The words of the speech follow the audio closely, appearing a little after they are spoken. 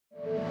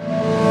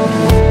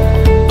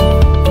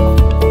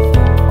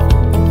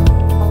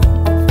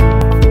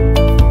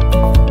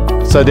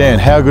So Dan,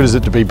 how good is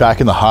it to be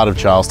back in the heart of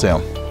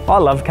Charlestown? I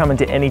love coming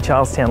to any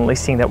Charlestown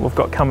listing that we've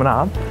got coming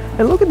up.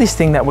 And look at this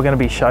thing that we're going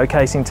to be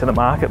showcasing to the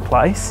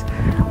marketplace.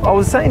 I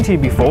was saying to you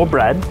before,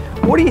 Brad,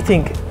 what do you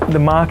think the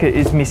market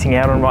is missing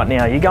out on right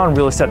now? You go on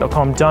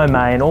realestate.com,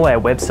 Domain, all our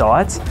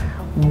websites.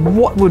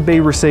 What would be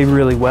received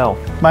really well?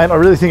 Mate, I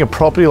really think a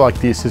property like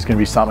this is going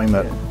to be something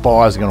that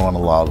buyers are going to want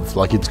to love.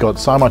 Like, it's got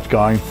so much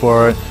going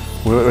for it.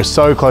 We're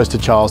so close to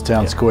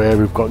Charlestown Square.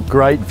 We've got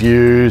great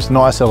views,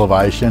 nice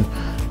elevation.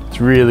 It's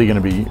really going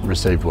to be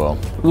received well.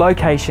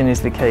 Location is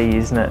the key,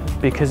 isn't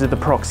it? Because of the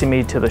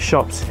proximity to the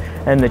shops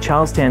and the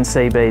Charlestown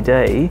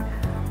CBD.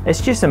 It's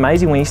just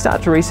amazing when you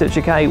start to research,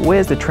 okay,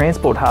 where's the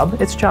transport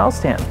hub? It's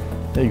Charlestown.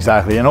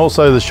 Exactly, and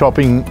also the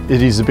shopping,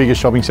 it is the biggest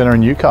shopping centre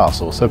in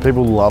Newcastle, so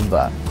people love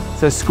that.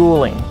 So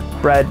schooling,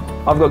 Brad,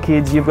 I've got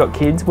kids, you've got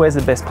kids, where's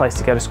the best place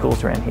to go to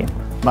schools around here?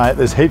 Mate,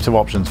 there's heaps of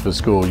options for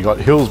school. You've got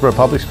Hillsborough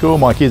Public School,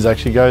 my kids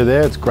actually go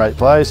there, it's a great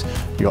place.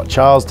 You've got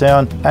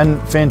Charlestown,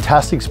 and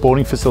fantastic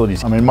sporting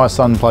facilities. I mean, my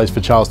son plays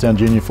for Charlestown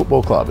Junior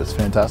Football Club, it's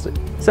fantastic.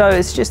 So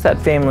it's just that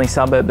family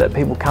suburb that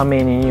people come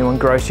in and you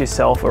engross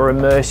yourself or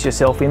immerse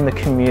yourself in the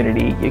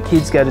community. Your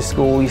kids go to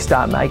school, you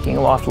start making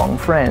lifelong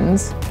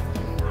friends.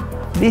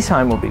 This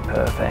home will be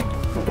perfect.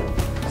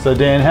 So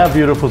Dan, how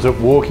beautiful is it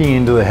walking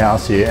into the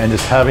house here and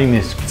just having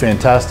this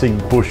fantastic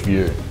bush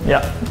view?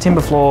 Yep, timber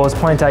floors,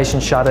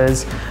 plantation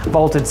shutters,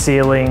 vaulted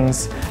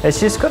ceilings. It's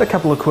just got a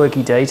couple of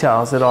quirky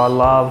details that I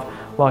love,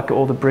 like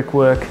all the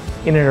brickwork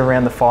in and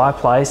around the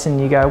fireplace,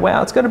 and you go,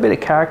 wow, it's got a bit of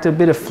character, a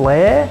bit of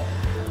flair.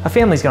 A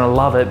family's going to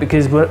love it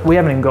because we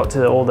haven't even got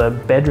to all the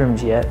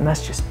bedrooms yet, and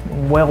that's just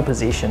well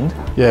positioned.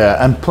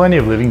 Yeah, and plenty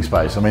of living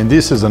space. I mean,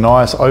 this is a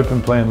nice open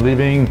plan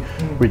living,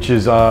 which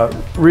is a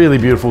really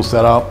beautiful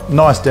setup.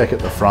 Nice deck at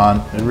the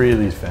front. It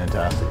really is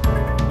fantastic.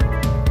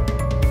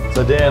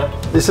 So Dan,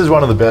 this is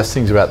one of the best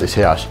things about this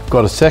house. You've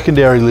got a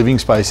secondary living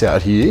space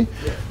out here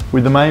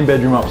with the main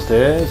bedroom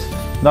upstairs,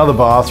 another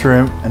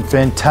bathroom, and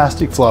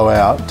fantastic flow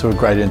out to a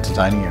great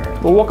entertaining area.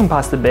 Well, walking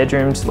past the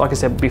bedrooms, like I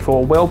said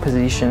before, well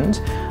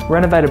positioned,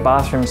 renovated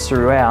bathrooms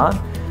throughout.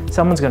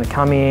 Someone's going to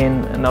come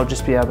in and they'll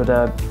just be able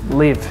to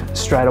live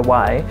straight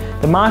away.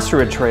 The master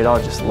retreat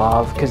I just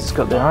love because it's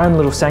got their own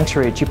little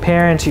sanctuary. It's your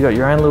parents, you've got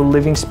your own little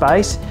living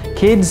space.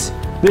 Kids,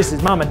 this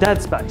is mum and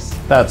dad's space.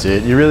 That's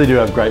it. You really do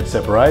have great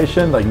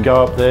separation. They can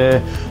go up there,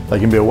 they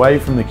can be away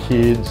from the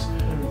kids,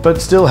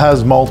 but still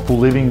has multiple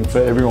living for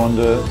everyone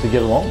to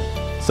get along.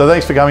 So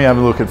thanks for coming and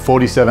having a look at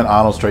 47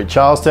 Arnold Street,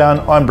 Charlestown.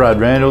 I'm Brad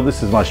Randall.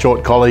 This is my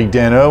short colleague,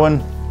 Dan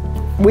Irwin.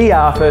 We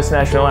are First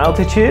National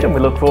Altitude, and we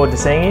look forward to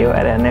seeing you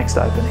at our next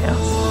open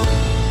house.